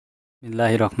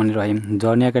বিসমিল্লাহির রহমানির রহিম।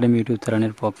 Journey academy YouTube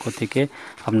চ্যানেলের পক্ষ থেকে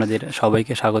আপনাদের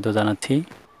সবাইকে স্বাগত জানাচ্ছি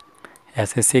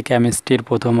এসএসসি কেমিস্ট্রির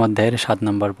প্রথম অধ্যায়ের 7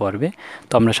 নম্বর পর্বে।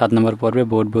 তো আমরা 7 নম্বর পর্বে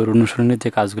বোর্ড বই অনুসরণের যে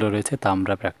কাজগুলো রয়েছে তা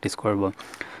আমরা প্র্যাকটিস করব।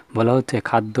 বলা হচ্ছে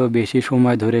খাদ্য বেশি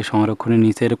সময় ধরে সংরক্ষণের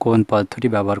নিচের কোন পদ্ধতি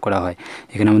ব্যবহার করা হয়।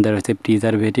 এখানে আমাদের রয়েছে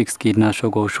প্রিজারভেটিক্স,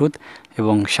 কীটনাশক, ওষুধ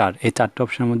এবং সার। এই 4টা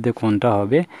অপশনের মধ্যে কোনটা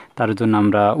হবে, তার জন্য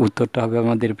আমরা উত্তরটা হবে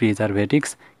আমাদের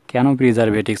প্রিজারভেটিক্স। কেন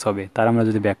প্রিজারভেটিক্স হবে তার আমরা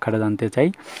যদি ব্যাখ্যাটা জানতে চাই,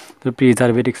 তো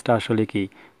প্রিজারভেটিক্সটা আসলে কি?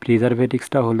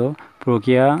 প্রিজারভেটিক্সটা হলো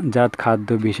প্রক্রিয়াজাত খাদ্য,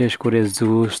 বিশেষ করে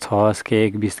জুস, সস,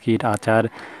 কেক, বিস্কিট, আচার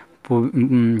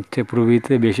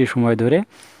প্রভৃতিতে বেশি সময় ধরে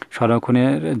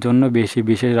সংরক্ষণের জন্য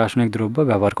বিশেষ রাসায়নিক দ্রব্য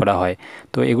ব্যবহার করা হয়।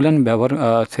 তো এগুলো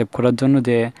সেভ করার জন্য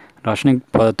যে রাসায়নিক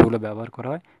পদার্থগুলো ব্যবহার করা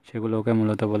হয় সেগুলোকে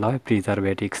মূলত বলা হয়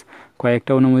প্রিজারভেটিক্স।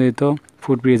 কয়েকটা অনুমোদিত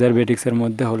ফুড প্রিজারভেটিক্সের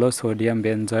মধ্যে হলো সোডিয়াম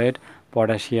বেনজয়েড,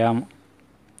 পটাশিয়াম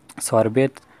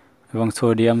সরবেট এবং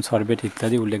সোডিয়াম সরবেট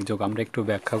ইত্যাদি উল্লেখযোগ্য। আমরা একটু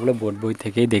ব্যাখ্যাগুলো বোর্ড বই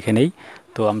থেকেই দেখে নেই।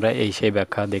 তো আমরা সেই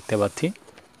ব্যাখ্যা দেখতে পাচ্ছি।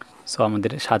 সো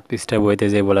আমাদের 7 পৃষ্ঠার বইতে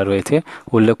যে বলা রয়েছে,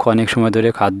 উল্লেখ্য অনেক সময় ধরে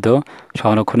খাদ্য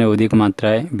সংরক্ষণে অধিক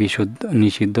মাত্রায়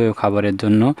নিষিদ্ধ খাবারের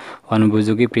জন্য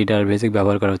অনুপযোগী প্রিজারভেটিক্স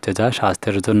ব্যবহার করা হচ্ছে, যা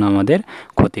স্বাস্থ্যের জন্য আমাদের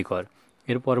ক্ষতিকর।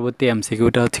 এর পরবর্তী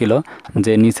এমসিকিউটা ছিল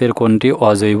যে নিচের কোনটি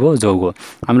অজৈব যৌগ।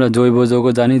 আমরা জৈব যৌগ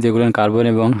জানি যেগুলো কার্বন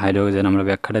এবং হাইড্রোজেন। আমরা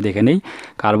ব্যাখ্যাটা দেখে নেই।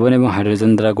 কার্বন এবং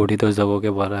হাইড্রোজেন দ্বারা গঠিত যৌগকে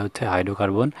বলা হচ্ছে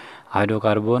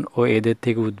হাইড্রোকার্বন ও এদের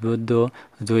থেকে উদ্বুদ্ধ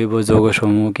জৈব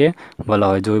যৌগসমূহকে বলা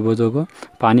হয় জৈব যৌগ।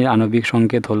 পানির আণবিক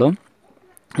সংকেত হলো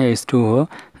H2O,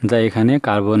 যা এখানে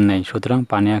কার্বন নেই, সুতরাং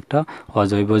পানি একটা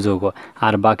অজৈব যৌগ।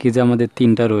 আর বাকি যে আমাদের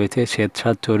 3টা রয়েছে,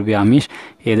 শ্বেতসার, চর্বি, আমিষ,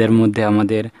 এদের মধ্যে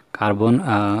আমাদের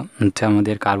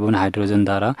কার্বন হাইড্রোজেন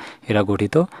দ্বারা এরা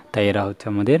গঠিত, তাই এরা হচ্ছে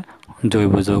আমাদের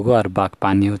জৈব যৌগ। আর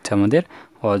পানি হচ্ছে আমাদের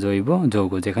অজৈব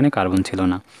যৌগ, যেখানে কার্বন ছিল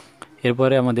না।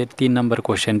 এরপরে আমাদের 3 নম্বর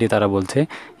কোশ্চেনটি তারা বলছে,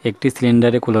 একটি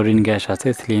সিলিন্ডারে ক্লোরিন গ্যাস আছে,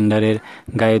 সিলিন্ডারের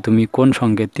গায়ে তুমি কোন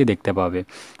সংকেতটি দেখতে পাবে?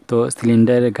 তো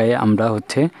সিলিন্ডারের গায়ে আমরা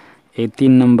এই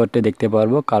 3 নম্বরটা দেখতে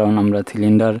পারবো, কারণ আমরা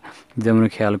সিলিন্ডার যেমন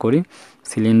খেয়াল করি,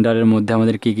 সিলিন্ডারের মধ্যে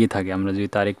আমাদের কি কি থাকে, আমরা যদি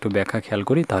তার একটু ব্যাখ্যা খেয়াল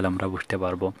করি তাহলে আমরা বুঝতে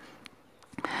পারবো।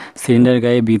 সিলিন্ডার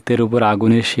গায়ে বৃত্তের উপর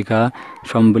আগুনের শিখা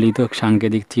সম্বলিত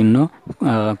সাংকেতিক চিহ্ন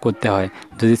করতে হয়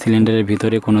যদি সিলিন্ডারের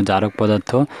ভিতরে কোনো জারক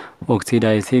পদার্থ,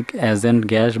 অক্সিডাইজিং এজেন্ট,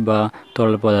 গ্যাস বা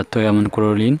তরল পদার্থ, এমন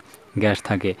ক্লোরিন গ্যাস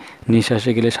থাকে।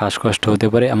 নিঃশ্বাসে গেলে শ্বাসকষ্ট হতে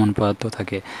পারে, এমন পদার্থ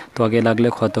থাকে। ত্বকে লাগলে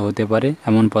ক্ষত হতে পারে,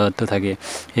 এমন পদার্থ থাকে।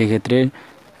 এক্ষেত্রে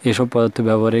এসব পদার্থ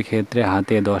ব্যবহারের ক্ষেত্রে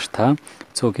হাতে দস্তা,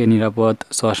 চোখে নিরাপদ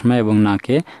চশমা এবং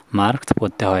নাকে মাস্ক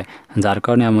পরতে হয়, যার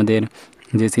কারণে আমাদের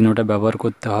যে চিহ্নটা ব্যবহার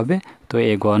করতে হবে, তো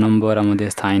এই গ নম্বর আমাদের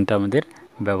সাইনটা আমাদের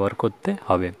ব্যবহার করতে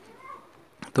হবে।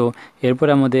 তো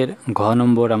এরপরে আমাদের ঘ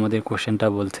নম্বর আমাদের কোশ্চেনটা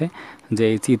বলছে যে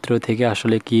এই চিত্র থেকে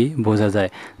আসলে কি বোঝা যায়,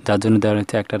 যার জন্য দেওয়া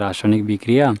হচ্ছে একটা রাসায়নিক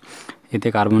বিক্রিয়া, এতে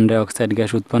কার্বন ডাইঅক্সাইড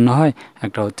গ্যাস উৎপন্ন হয়,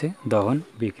 একটা হচ্ছে দহন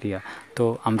বিক্রিয়া। তো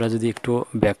আমরা যদি একটু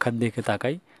ব্যাখ্যার দিকে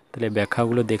তাকাই তাহলে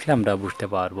ব্যাখ্যাগুলো দেখলে আমরা বুঝতে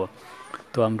পারবো।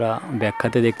 তো আমরা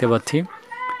ব্যাখ্যাতে দেখতে পাচ্ছি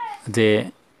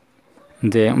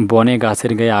যে বনে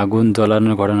গাছের গায়ে আগুন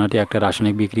জ্বলানোর ঘটনাটি একটা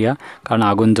রাসায়নিক বিক্রিয়া, কারণ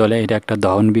আগুন জ্বলে, এটা একটা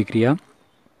দহন বিক্রিয়া।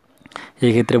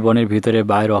 এক্ষেত্রে বনের ভিতরে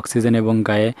বায়ুর অক্সিজেন এবং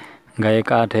গায়ে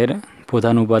কাঠের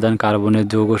প্রধান উপাদান কার্বনের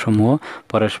যৌগসমূহ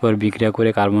পরস্পর বিক্রিয়া করে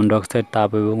কার্বন ডাইঅক্সাইড, তাপ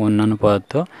এবং অন্যান্য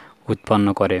পদার্থ উৎপন্ন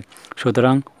করে।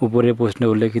 সুতরাং উপরের প্রশ্নে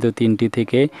উল্লেখিত 3টি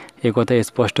থেকে একথা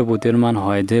স্পষ্ট প্রতীয়মান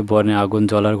হয় যে বনে আগুন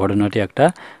জ্বলার ঘটনাটি একটা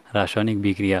রাসায়নিক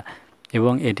বিক্রিয়া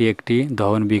এবং এটি একটি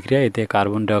দহন বিক্রিয়া, এতে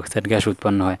কার্বন ডাইঅক্সাইড গ্যাস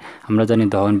উৎপন্ন হয়। আমরা জানি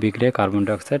দহন বিক্রিয়ায় কার্বন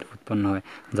ডাইঅক্সাইড উৎপন্ন হয়,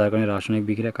 যার কারণে রাসায়নিক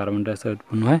বিক্রিয়া কার্বন ডাইঅক্সাইড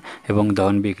উৎপন্ন হয় এবং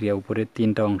দহন বিক্রিয়া। উপরের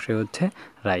 3টা অংশই হচ্ছে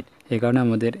রাইট। এই কারণে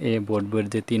আমাদের এই বোর্ডের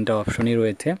যে 3টা অপশনই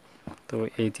রয়েছে, তো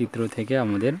এই চিত্র থেকে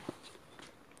আমাদের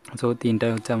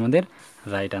 3টাই হচ্ছে আমাদের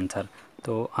রাইট আনসার।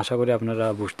 তো আশা করি আপনারা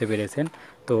বুঝতে পেরেছেন।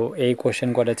 তো এই কোশ্চেন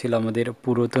কটা ছিল আমাদের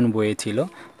পুরাতন বইয়ে ছিল।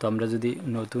 তো আমরা যদি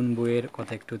নতুন বইয়ের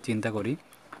কথা একটু চিন্তা করি,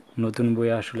 নতুন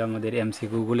বইয়ে আসলে আমাদের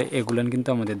এমসিকিউগুলো এগুলো কিন্তু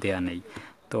আমাদের দেয়া নেই।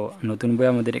 তো নতুন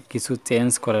বইয়ে আমাদের কিছু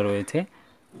চেঞ্জ করা রয়েছে।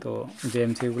 তো যে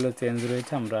এমসিকিউগুলো চেঞ্জ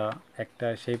রয়েছে, আমরা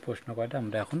সেই প্রশ্ন কয়টা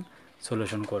আমরা এখন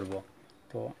সলিউশন করব।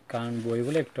 তো কারণ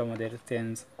বইগুলো একটু আমাদের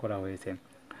চেঞ্জ করা হয়েছে।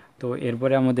 তো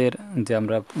এরপরে আমাদের যে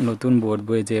আমরা নতুন বোর্ড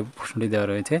বইয়ে যে প্রশ্নটি দেওয়া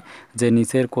রয়েছে যে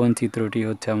নিচের কোন চিত্রটি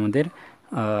হচ্ছে আমাদের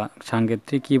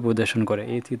সাংকেতটি কী প্রদর্শন করে।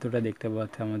 এই চিত্রটা দেখতে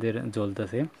পাচ্ছি আমাদের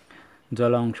জ্বলতেছে।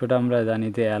 জল অংশটা আমরা জানি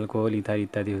যে অ্যালকোহল, ইথার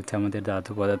ইত্যাদি হচ্ছে আমাদের দাহ্য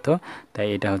পদার্থ, তাই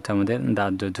এটা হচ্ছে আমাদের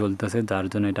দাহ্য জ্বলতেছে, যার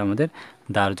জন্য এটা আমাদের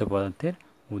দাহ্য পদার্থের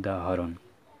উদাহরণ।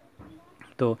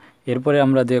 তো এরপরে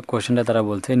আমরা যে কোশ্চেনটা তারা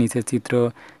বলছে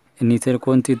নিচের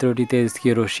কোন চিত্রটি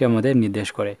তেজস্ক্রিয় রশ্মি আমাদের নির্দেশ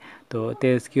করে। তো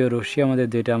তেজস্ক্রিয় রশ্মি আমাদের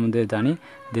যেটা আমাদের জানি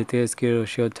যে তেজস্ক্রিয়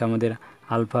রশ্মি হচ্ছে আমাদের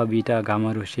আলফা বিটা গামা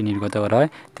রশ্মি নির্গত করা হয়।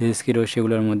 তেজস্ক্রিয়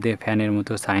রশ্মিগুলোর মধ্যে ফ্যানের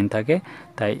মতো সাইন থাকে,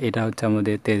 তাই এটা হচ্ছে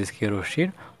আমাদের তেজস্ক্রিয় রশ্মির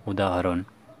উদাহরণ।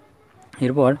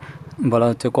 এরপর বলা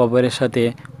হচ্ছে কপারের সাথে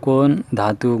কোন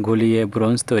ধাতু গলিয়ে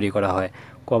ব্রোঞ্জ তৈরি করা হয়।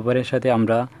 কপারের সাথে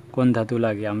আমরা কোন ধাতু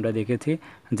লাগে আমরা দেখেছি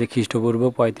যে খ্রিস্টপূর্ব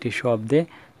 3500 অব্দে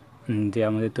যে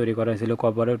আমাদের তৈরি করা হয়েছিল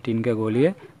কপার ও টিনকে গলিয়ে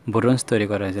ব্রোঞ্জ তৈরি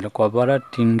করা হয়েছিল। কপার আর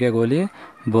টিনকে গলিয়ে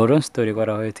ব্রোঞ্জ তৈরি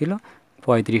করা হয়েছিল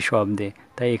 3500 অব্দে,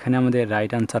 তাই এখানে আমাদের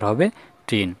রাইট আনসার হবে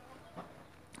টিন।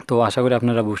 তো আশা করি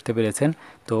আপনারা বুঝতে পেরেছেন।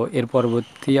 তো এর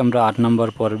পরবর্তী আমরা 8 নম্বর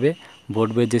পর্বে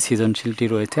বোর্ডের যে সৃজনশীলটি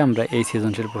রয়েছে আমরা এই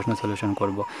সৃজনশীল প্রশ্ন সলিউশন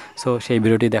করব। সো সেই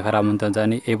ভিডিওটি দেখার আমন্ত্রণ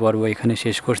জানি। এই পর্ব এখানে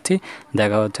শেষ করছি।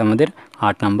 দেখা হচ্ছে আমাদের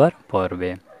 8 নম্বর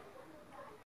পর্বে।